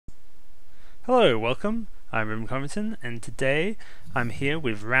Hello, welcome. I'm Reuben, and today I'm here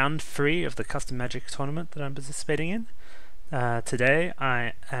with round 3 of the Custom Magic tournament that I'm participating in. Today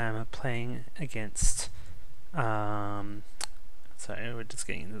I am playing against. Sorry, we're just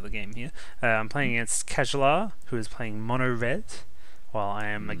getting into the game here. I'm playing against CasualR, who is playing Mono Red, while I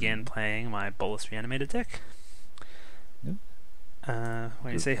am again playing my Bolas Reanimator deck. Yep.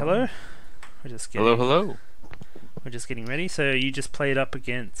 Wait, say hello. We're just Hello, getting. hello. We're just getting ready. So you just played up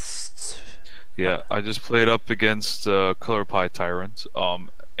against. Yeah, I just played up against Color Pie Tyrant,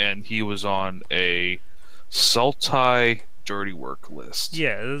 and he was on a Sultai Dirty Work list.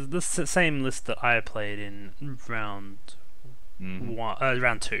 Yeah, this is the same list that I played in round Mm-hmm.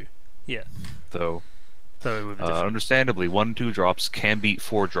 round 2. Yeah, Though, though with a different. understandably, 1-2 drops can beat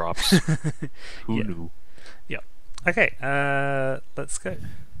 4 drops. Who Yeah, knew? yeah. Okay, let's go.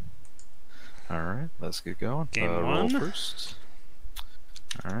 All right, let's get going. Game Roll 1. first.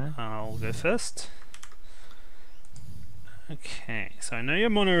 All right. I'll go first. Okay, so I know you're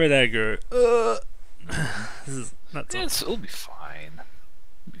mono red aggro. That's all. It'll be fine.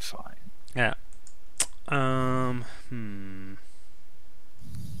 It'll be fine. Yeah. Hmm.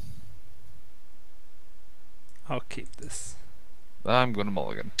 I'll keep this. I'm going to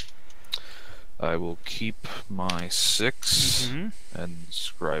mulligan. I will keep my 6 and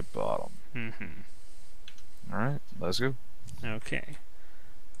scribe bottom. All right, let's go. Okay.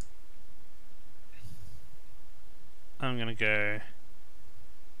 I'm gonna go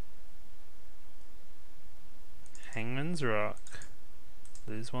Hangman's Rock.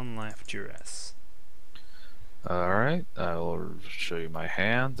 Lose 1 life, duress. Alright, I will show you my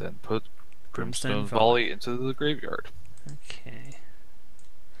hand and put Brimstone Brimstone Volley into the graveyard. Okay.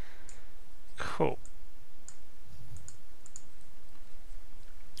 Cool.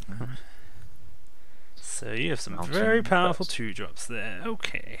 So you have some Mountain very powerful Crest. 2-drops there.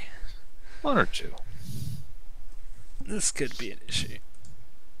 Okay. 1 or 2. This could be an issue.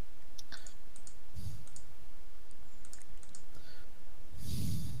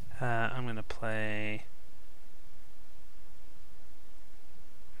 I'm gonna play.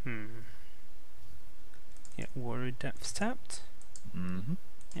 Yeah, Water Depths tapped. Mm-hmm.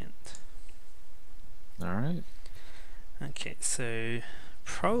 And. Alright. Okay, so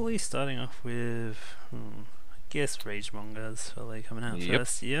probably starting off with. I guess Ragemongers are they coming out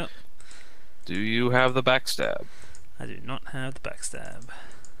first? Yep. Do you have the backstab? I do not have the backstab.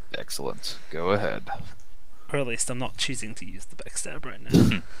 Excellent. Go ahead. Or at least I'm not choosing to use the backstab right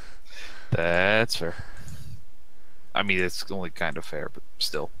now. That's fair. I mean, it's only kind of fair, but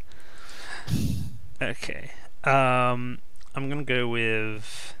still. Okay. I'm gonna go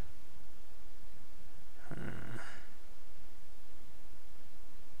with.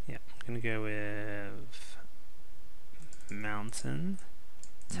 Yeah, I'm gonna go with Mountain.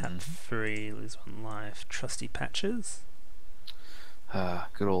 Tap 3, lose 1 life. Trusty Patches.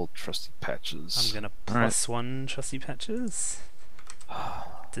 Good old trusty patches. I'm gonna +1 Trusty Patches.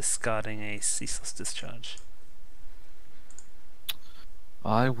 Discarding a Ceaseless Discharge.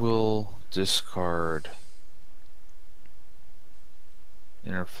 I will discard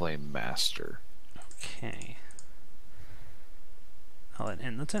Inner Flame Master. Okay. I'll then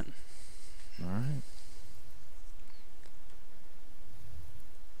end the turn. Alright.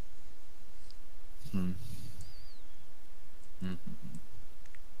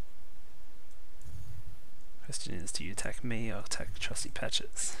 Question is, do you attack me or attack Trusty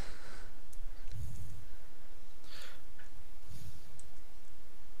Patches?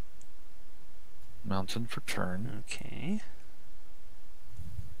 Mountain for turn. Okay.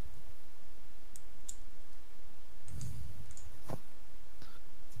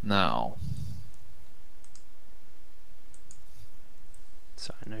 Now.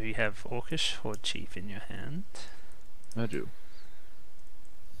 So I know you have Orcish Horde Chief in your hand. I do.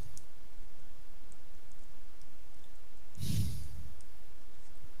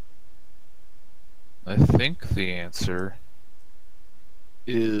 I think the answer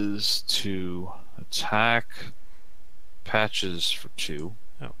is to attack Patches for 2.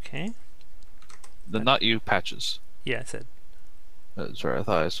 Okay. Not you, Patches. Yeah, I said. Sorry, I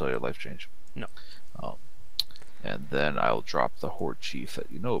thought I saw your life change. No. And then I'll drop the Horde Chief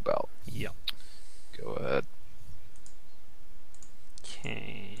that you know about. Yep. Go ahead.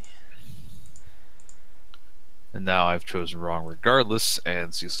 Okay. And now I've chosen wrong regardless,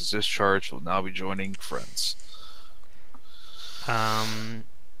 and Ceaseless Discharge will now be joining friends. I'm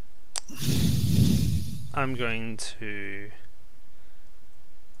going to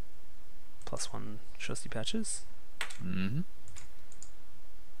 +1 Trusty Patches.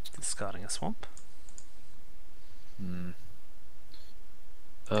 Discarding a swamp.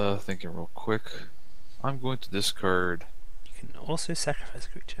 Thinking real quick. I'm going to discard You can also sacrifice a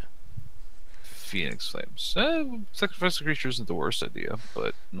creature. Phoenix Flames. Sacrifice a creature isn't the worst idea,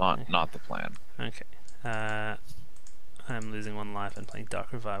 but not the plan. Okay. I'm losing 1 life and playing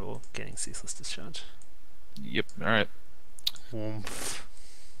Dark Revival, getting Ceaseless Discharge. Yep. All right. Woomph.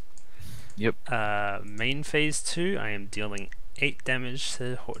 Yep. Main phase 2, I am dealing 8 damage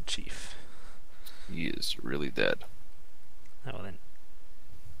to Horde Chief. He is really dead. I will then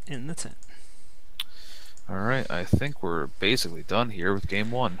end the turn. Alright, I think we're basically done here with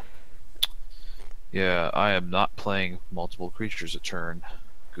game 1. Yeah, I am not playing multiple creatures a turn.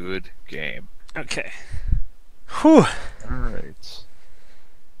 Good game. Okay. Whew! Alright.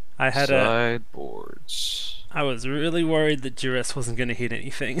 I had sideboards. I was really worried that Duress wasn't going to hit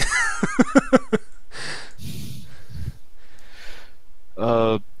anything.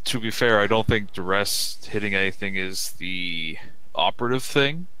 To be fair, I don't think Duress hitting anything is the operative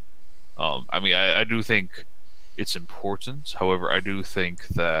thing. I mean, I do think it's important. However, I do think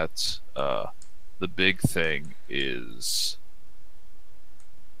that the big thing is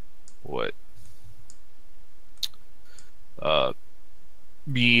what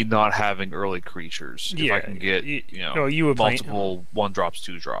me not having early creatures. Yeah, if I can get you were multiple 1-drops,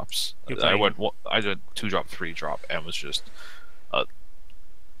 2-drops. I did 2-drop, 3-drop, and was just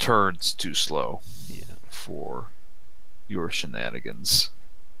turns too slow. Yeah. For your shenanigans.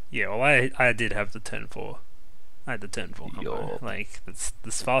 Yeah, well, I did have the turn 4. I had the turn 4 combo. Like, that's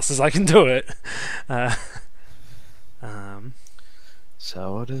as fast as I can do it.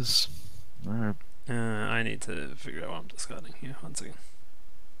 So it is. Alright. I need to figure out what I'm discarding here. 1 second.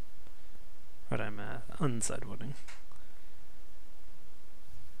 What I'm unsideboarding.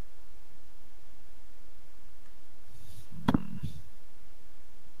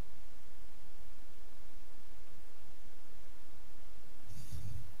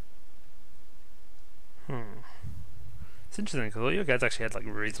 It's interesting because all your guys actually had like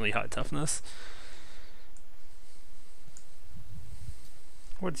reasonably high toughness.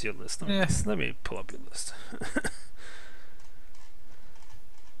 What's your list? Let me pull up your list.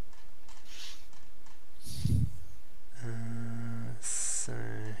 So,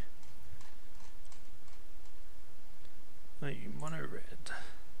 you mono red.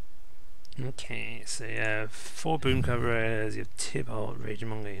 Okay, so you have 4 boom covers, you have Tibalt,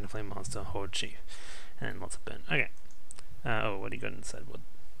 Ragemonger, Inflame Monster, Horde Chief, and lots of burn. Okay. Oh, what do you got inside? What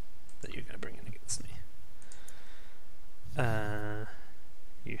that you're going to bring in against me?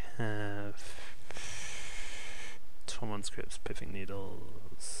 You have Tormund Scripts, Piffing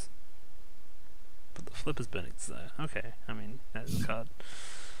Needles, but the Flipper's Burning's there. Okay, I mean that is a card.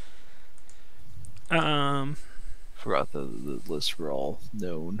 Forgot the lists were all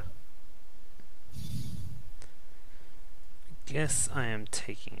known. I guess I am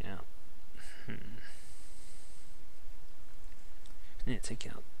taking out. I need to take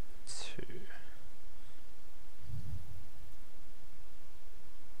out 2.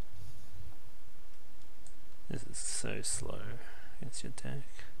 This is so slow against your deck.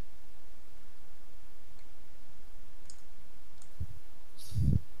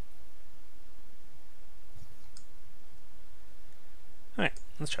 Alright,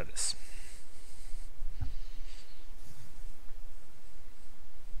 let's try this.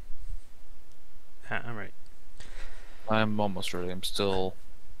 I'm ready. I'm almost ready. I'm still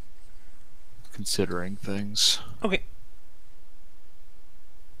considering things. Okay.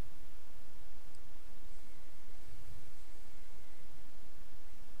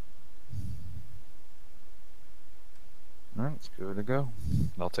 Alright, let's give it a go.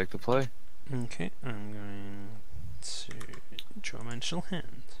 I'll take the play. Okay, I'm going to draw my initial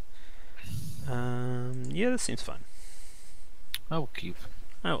hand. Yeah, that seems fine. I will keep.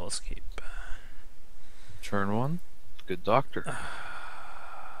 I will keep. Turn 1. Good doctor.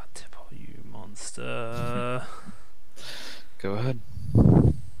 Tibble, you monster. Go ahead.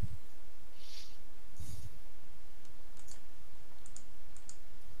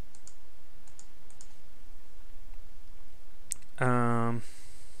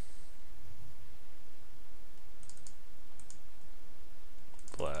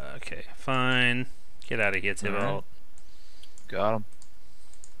 Okay, fine. Get out of here, Tibble. Right. Got him.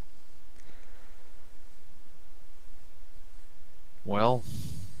 Well.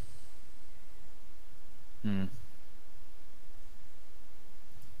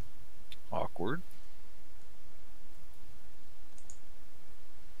 Awkward.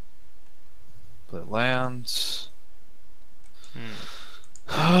 Play lands.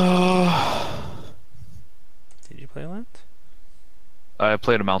 Did you play land? I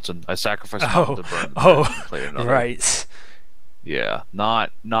played a mountain. I sacrificed a mountain to burn. Oh, played another. right. Yeah,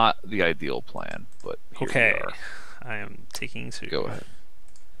 not the ideal plan, but here we Okay, are. I am taking 2. Go ahead.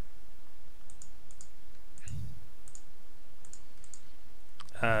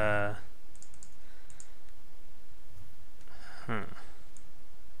 Uh, huh.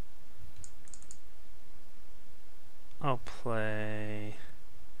 I'll play.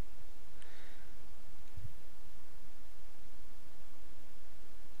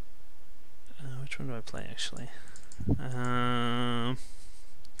 Which one do I play actually?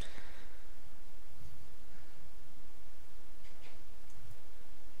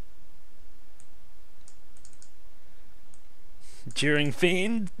 During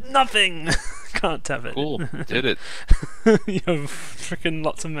Fiend, nothing! Can't tap it. Cool, did it. You have freaking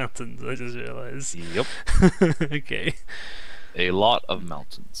lots of mountains, I just realized. Yep, Okay. a lot of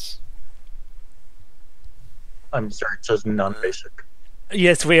mountains. I'm sorry, it says non-basic.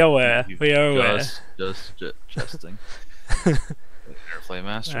 Yes, we are aware. You We are aware. Just jesting. Airplay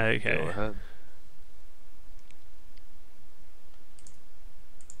Master, Okay. go ahead.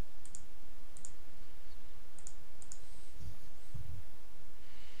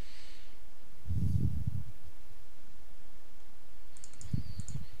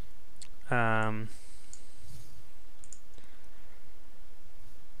 Um.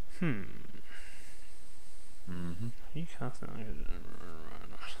 Mm-hmm. You casting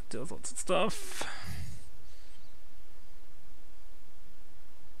deals lots of stuff.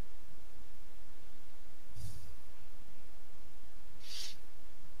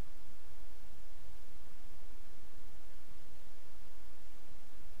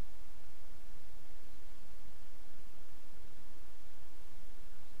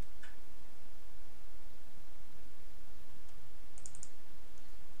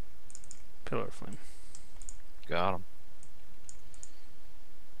 Pillar of Flame. Got him.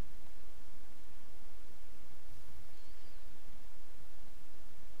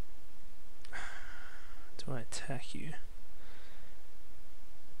 Do I attack you?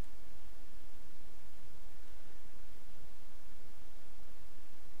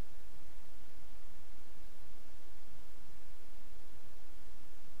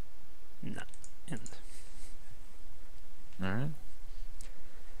 No. End. All right.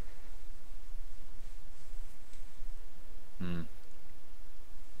 Hmm.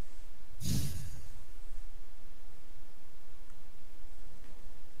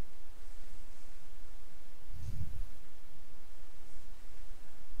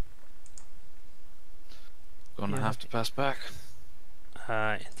 Gonna Yeah. have to pass back.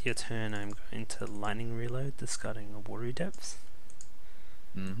 End your turn, I'm going to Lightning Reload, discarding a Watery Depths.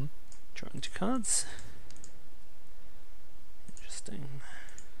 Mm-hmm. Drawing 2 cards. Interesting.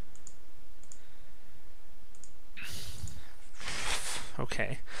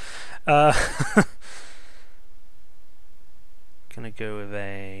 Okay. Gonna go with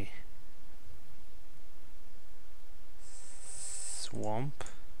a Swamp.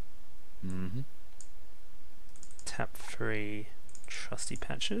 Mm-hmm. Tap 3 Trusty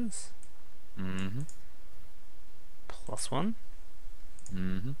Patches. Mm-hmm. +1.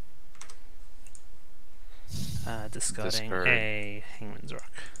 Mm-hmm. Discarding Discard. a Hangman's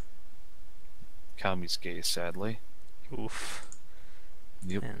Rock. Kami's gay, sadly. Oof.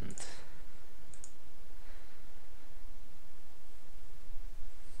 Yep. And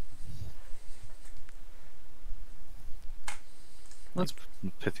Let's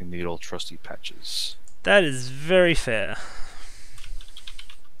Pithing Needle, Trusty Patches. that is very fair.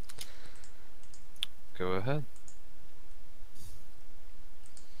 Go ahead.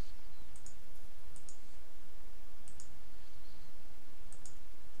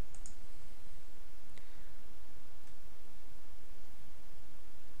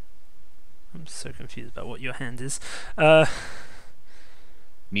 I'm so confused about what your hand is.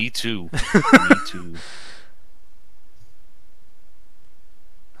 Me too. Me too.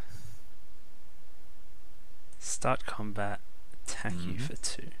 Start combat. Attack you for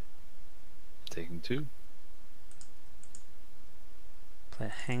 2. Taking 2. Play a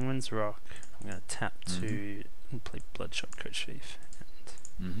Hangman's Rock. I'm going to tap 2 and play Bloodshot Coach Thief.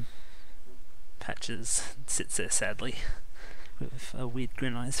 And Mm-hmm. Patches sits there sadly with a weird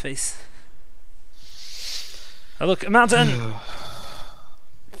grin on his face. Oh look, a mountain!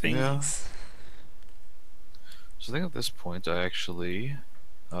 Things. Yeah. So I think at this point I actually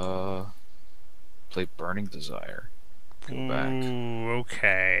play Burning Desire. Go back. Ooh,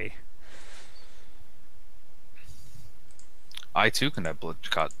 okay. I too can have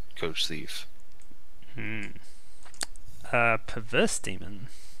Bloodshot Coach Thief. Perverse Demon.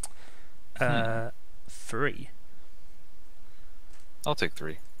 3. I'll take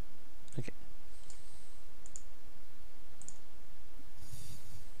 3. Okay.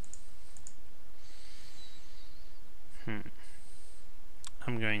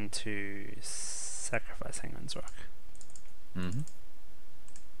 I'm going to sacrifice Hangman's Rock. Mm-hmm.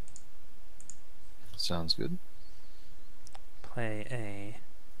 Sounds good. Play a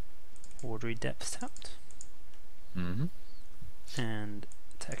Watery Depths tapped. Mm-hmm. And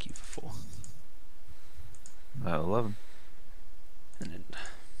attack you for 4. At 11. And then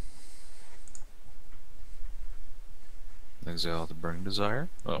Exile the Burning Desire.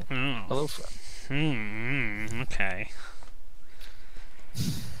 Oh, hello, friend. Okay.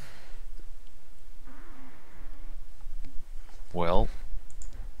 Well,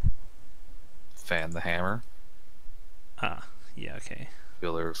 fan the hammer. Ah, yeah, okay.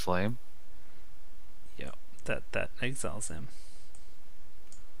 Pillar of Flame. Yep, that exiles him.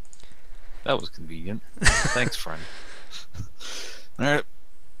 That was convenient. Thanks, friend. Alright.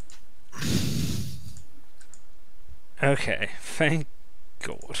 Okay, thank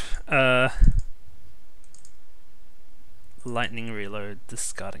God. Lightning reload,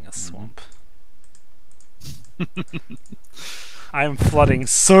 discarding a swamp. I'm flooding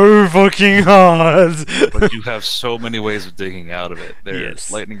so fucking hard. But you have so many ways of digging out of it. There's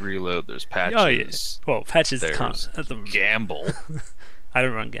Yes. lightning reload, there's patches. Oh yeah. Well, patches There's can't. At the, gamble. I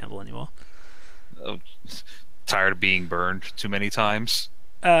don't run gamble anymore. Oh, tired of being burned too many times.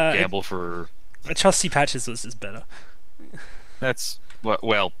 Uh, Gamble for... Trusty patches was just better. That's...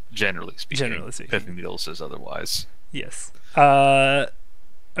 Well, generally speaking. Generally speaking. Pithing Needle says otherwise. Yes.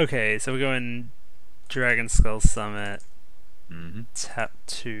 Okay, so we're going Dragon Skull Summit. Mm-hmm. Tap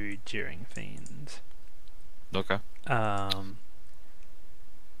 2 Jeering Fiend. Okay. Yeah,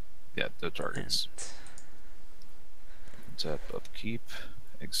 the targets. Tap upkeep.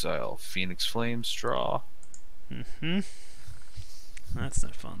 Exile Phoenix Flames. Draw. That's no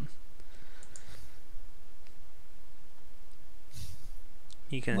fun.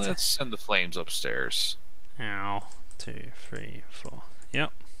 You can Let's send the flames upstairs. Ow. 2, 3, 4.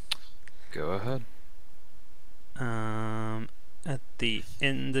 Yep. Go ahead. At the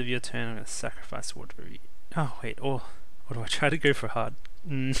end of your turn, I'm going to sacrifice Watery. Oh, wait. Or do I try to go for hard?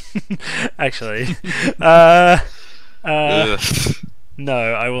 Actually.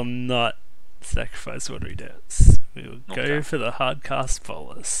 No, I will not sacrifice Watery Depths. We will go for the hard cast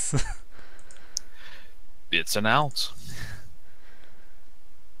Bolas. It's an out.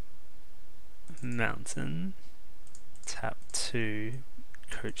 Mountain. Tap 2.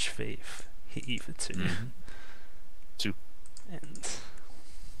 Coach Thief. Hit you for 2. 2. And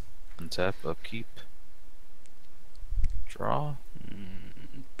tap upkeep. Draw.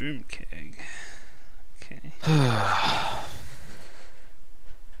 Boom keg. Okay.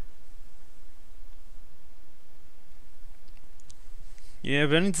 Yeah,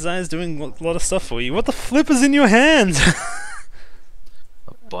 Burning Desire is doing a lot of stuff for you. What the flip is in your hand?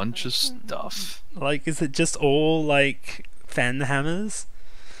 A bunch of stuff. Like, is it just all, like, fan hammers?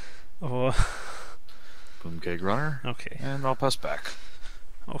 Or... Boomkeg Runner. Okay. And I'll pass back.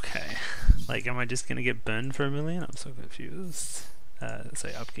 Okay. Like, am I just gonna get burned for 1 million? I'm so confused.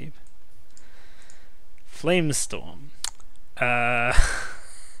 Say upkeep. Flamestorm.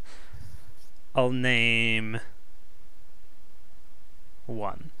 I'll name...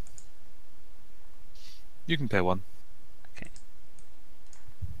 1. You can pay 1. Okay.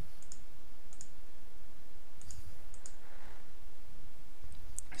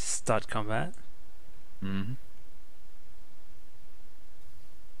 Start combat. Mm-hmm.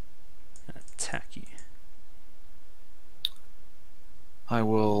 Attack you. I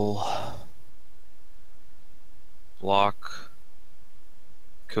will block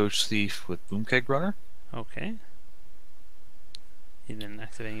Coach Thief with Boomkeg Runner. Okay. You didn't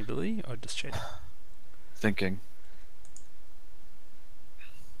activate any ability or just trade? Thinking.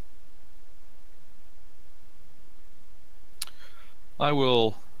 I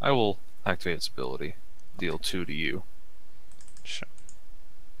will activate its ability. Deal 2 to you. Sure.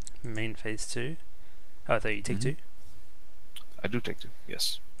 Main phase 2. Oh, I thought you take 2. I do take 2,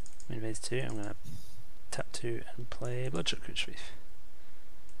 yes. Main phase 2, I'm gonna tap 2 and play Bloodshot Coach Thief.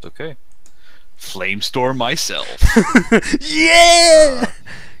 Okay. Flamestorm myself. Yeah!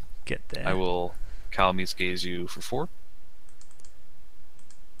 Get there. I will Calamese Gaze you for 4.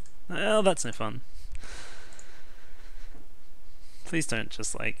 Well, that's no fun. Please don't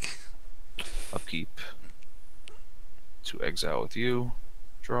just like... Upkeep. To exile with you.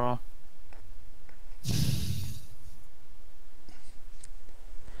 Draw.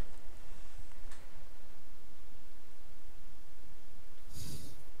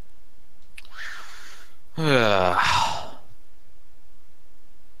 I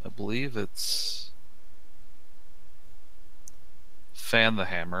believe it's Fan the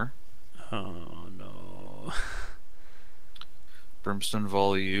Hammer. Oh no. Brimstone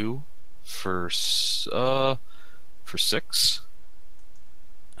volley you for 6.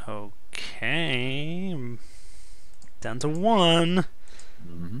 Okay. Down to 1.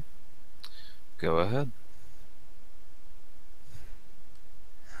 Mm-hmm. Go ahead.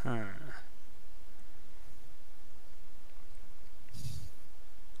 Huh.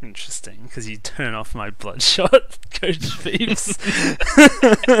 Interesting, because you turn off my bloodshot, Coach Phoebes.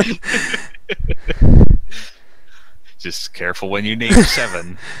 Just careful when you name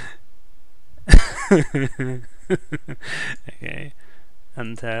 7. Okay.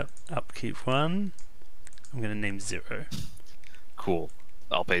 Untap, upkeep 1. I'm gonna name 0. Cool.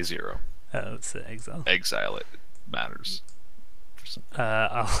 I'll pay 0. Oh, it's the exile. Exile it. Matters.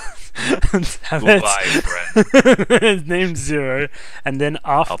 I'll have Goodbye, friend. it name 0, and then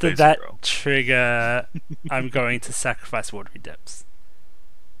after pay that 0. trigger, I'm going to sacrifice Watery Depths.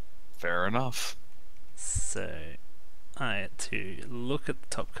 Fair enough. So I had to look at the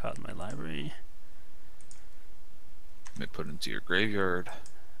top card in my library. Let me put it into your graveyard.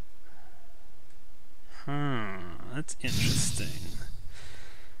 That's interesting.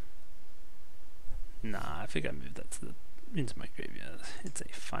 Nah, I think I moved that into my graveyard. It's a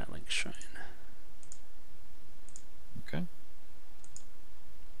Firelink Shrine. Okay.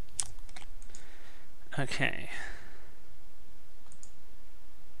 Okay.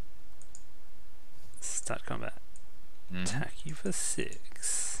 Start combat. Attack you for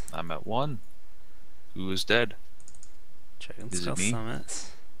 6. I'm at 1. Who is dead? Dragon Is it Skull me? Summit.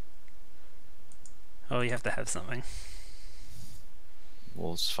 Oh, you have to have something. Well,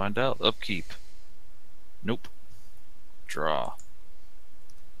 let's find out. Upkeep. Nope. Draw.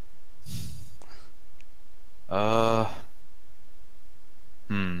 I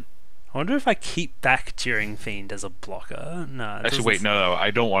wonder if I keep back During Fiend as a blocker. No. Actually, wait, no. I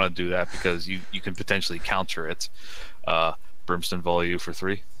don't want to do that because you can potentially counter it. Brimstone volley you for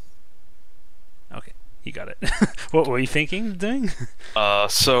 3. Okay, you got it. What were you thinking of doing?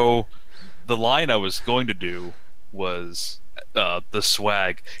 So the line I was going to do was the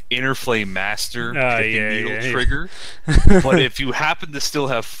swag Inner Flame Master Picking Needle trigger. But if you happen to still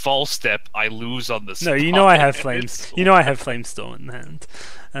have False Step, I lose on the spot. No, you know I have flames. You know I have Flamestorm in hand.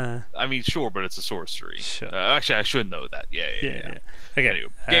 I mean, sure, but it's a sorcery. Sure. Actually, I should know that. Yeah. Okay. Anyway,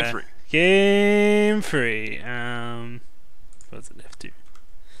 game 3. Game 3. What does it have to do?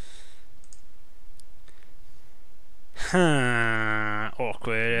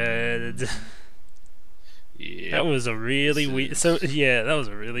 Awkward. Yeah. That was a really weird. So yeah, that was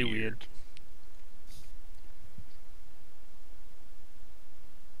a really weird.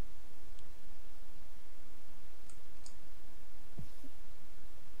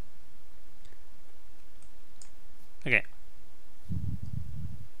 Okay.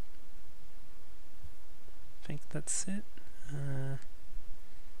 I think that's it.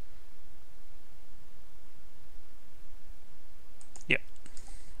 Yep.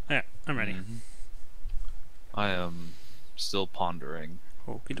 Yeah, I'm ready. I am still pondering.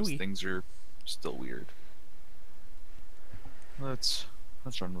 Okie Because dokie. things are still weird. Let's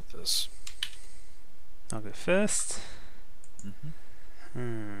run with this. I'll go first. Oh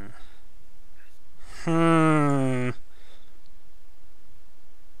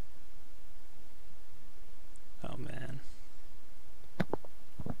man.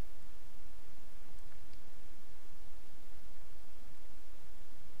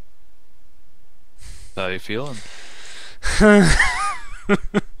 How you feeling? I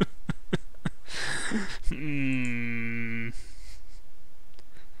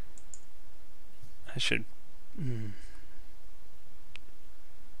should.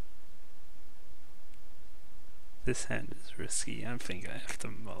 This hand is risky. I think I have to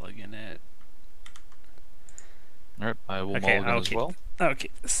mulligan it. Alright, I will Okay, mulligan as well. I'll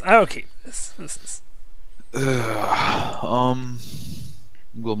keep this. I'll keep this. This is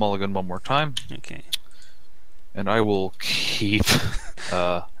We'll mulligan one more time, okay. and I will keep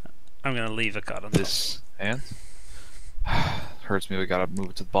I'm gonna leave a card on this hand. Hurts me, we gotta move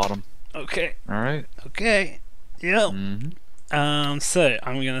it to the bottom. top. Okay. Alright. Okay. Yep. Mm-hmm. So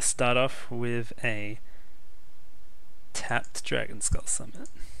I'm gonna start off with a tapped Dragon Skull Summit.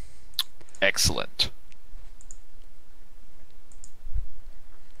 Excellent.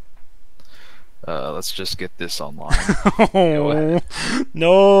 Let's just get this online. Oh,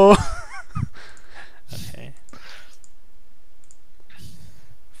 no. Okay.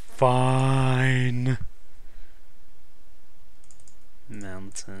 Fine.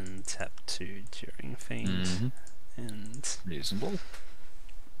 Mountain, tap 2 during Fiend. And Reasonable.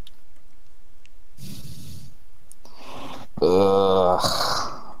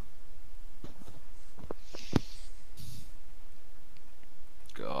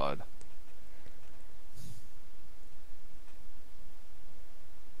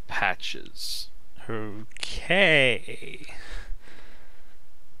 patches. Okay.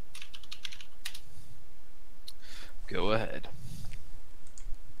 Go ahead.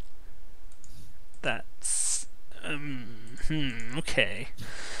 That's okay.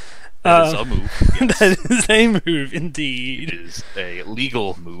 That is a move. Yes. That is a move It indeed. is a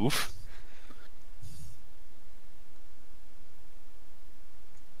legal move.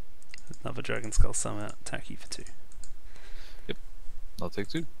 Another Dragon Skull summon out, attack you for 2. I'll take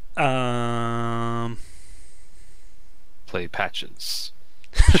 2. Play patches.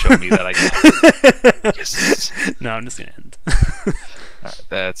 Show me that I can. Yes. No, I'm just gonna end. Alright,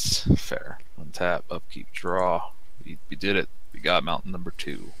 that's fair. Untap, upkeep, draw. We did it. We got mountain number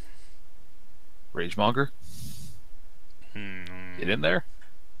 2. Ragemonger? Get in there?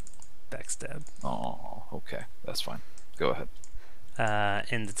 Backstab. Oh, okay. That's fine. Go ahead.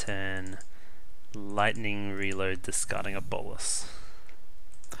 End the turn. Lightning reload, discarding a Bolas.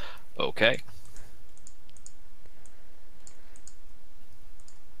 Okay.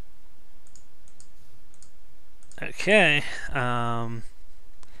 Okay.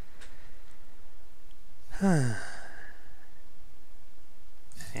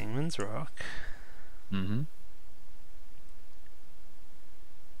 Hangman's Rock. Mm-hmm.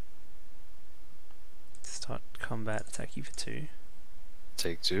 Start combat, attack you for 2.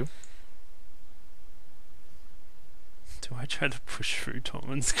 Take 2. Do I try to push through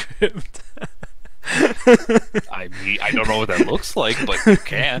Tormund's script? I mean, I don't know what that looks like, but you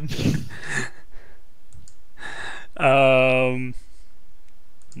can. No,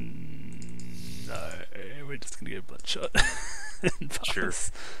 we're just gonna get Bloodshot. And Sure.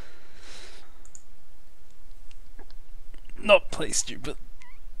 pass. Not play stupid.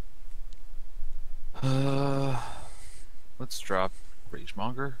 Let's drop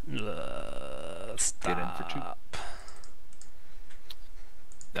Ragemonger. Stop. Get in for 2.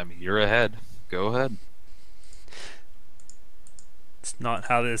 I mean, you're ahead. Go ahead. It's not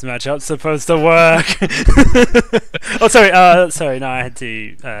how this matchup's supposed to work. Oh, sorry. No, I had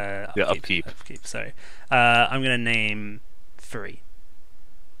to. Upkeep. Upkeep. Sorry. I'm gonna name 3.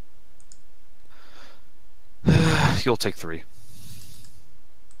 You'll take 3.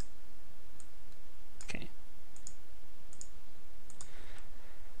 Okay.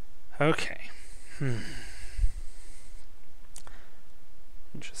 Okay.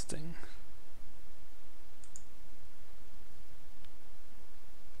 Interesting.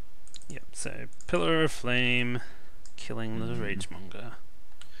 Yep, so Pillar of Flame, killing the Ragemonger.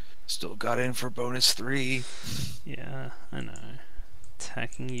 Still got in for bonus 3. Yeah, I know.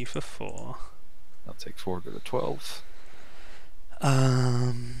 Attacking you for 4. I'll take 4, go to 12.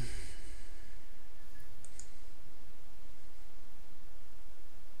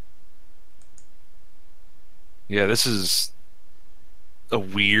 Yeah, this is a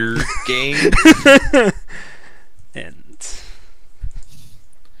weird game. And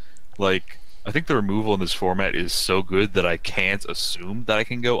Like, I think the removal in this format is so good that I can't assume that I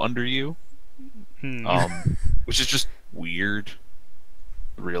can go under you. Which is just weird,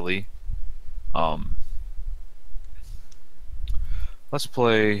 really. Let's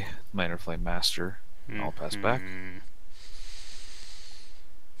play Minor Flame Master. I'll pass back.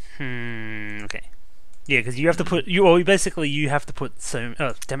 Okay. Yeah, because you have to put you have to put so.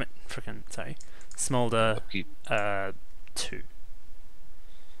 Oh, damn it! Frickin' sorry. Smolder. Upkeep. 2.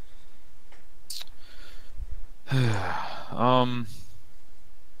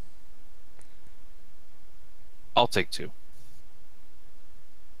 I'll take 2.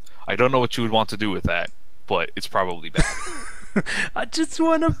 I don't know what you would want to do with that, but it's probably bad. I just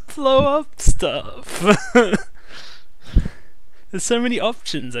want to blow up stuff. There's so many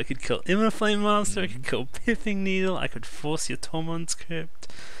options. I could kill Imminent Flame Master, I could kill Pithing Needle, I could force your Tormund script.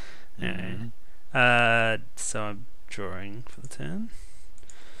 Anyway. So I'm drawing for the turn.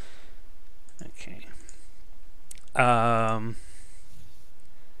 Okay. Yeah.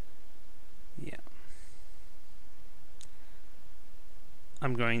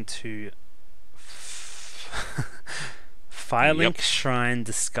 I'm going to Firelink Shrine,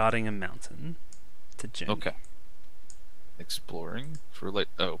 discarding a mountain to journey. Okay. Exploring for like,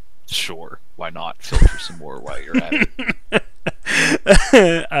 oh, sure, why not? Filter some more while you're at it.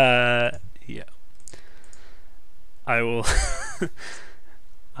 Yeah. I will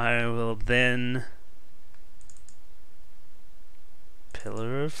I will then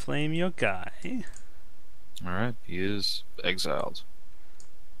Pillar of Flame your guy. Alright, he is exiled.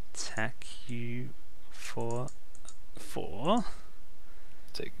 Attack you for 4.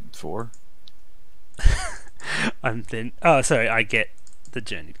 Taking 4. I'm then. Oh, sorry. I get the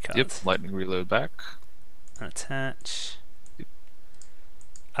journeyed cards. Yep, lightning reload back. Attach. Yep.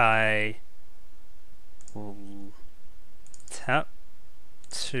 I will tap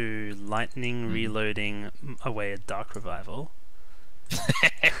to lightning reloading away a Dark Revival.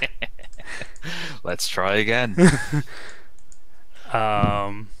 Let's try again.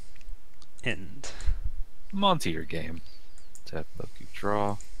 End. I'm onto your game. Tap, lucky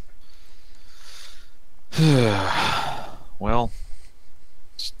draw. Well,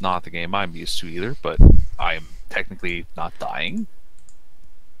 it's not the game I'm used to either, but I'm technically not dying.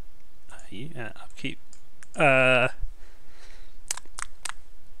 Yeah, upkeep. My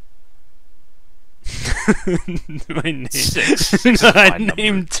name. Six is a I fine number.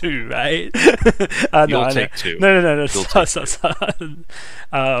 named 2, right? You'll take 2. No. You'll Stop. take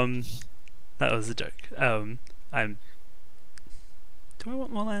That was a joke. Do I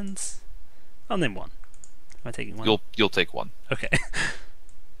want more lands? I'll name 1. Am I taking 1? You'll take 1. Okay.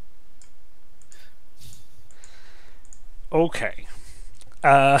 Okay.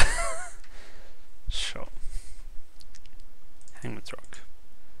 Sure. Hangman's Rock.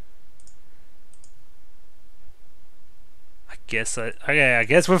 I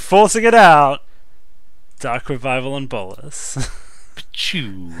guess we're forcing it out. Dark Revival and Bolas.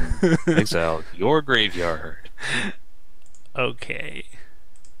 Choo. Exile your graveyard. Okay.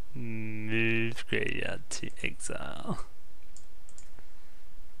 Move graveyard to exile.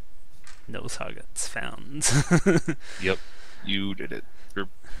 No targets found. Yep, you did it.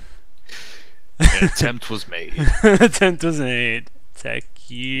 An attempt was made. Attempt was made. Attack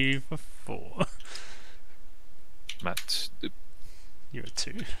you for 4. Matt, You're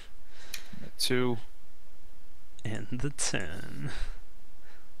 2. Matt 2. End the turn.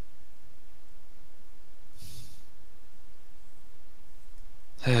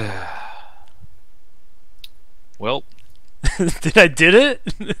 Well, did it?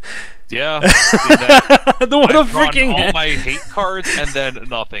 yeah. What a I've drawn freaking all my hate cards and then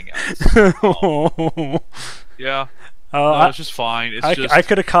nothing else. Yeah. No, it's just fine. It's just. I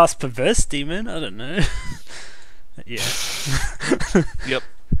could have cast Perverse Demon. I don't know. Yeah. Yep.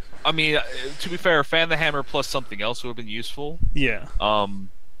 I mean, to be fair, Fan the Hammer plus something else would have been useful. Yeah.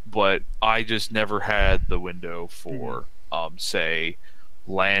 But I just never had the window for, say,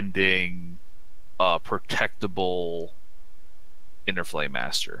 landing a protectable Interflame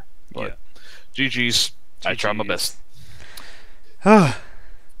Master. But GG's. I tried my best. Have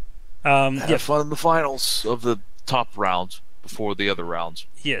fun in the finals of the top round before the other rounds.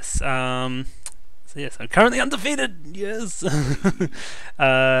 Yes. So yes, I'm currently undefeated. Yes.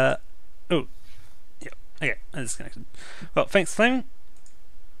 Oh. Yep. Okay. I disconnected. Well, thanks, Flame.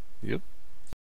 Yep.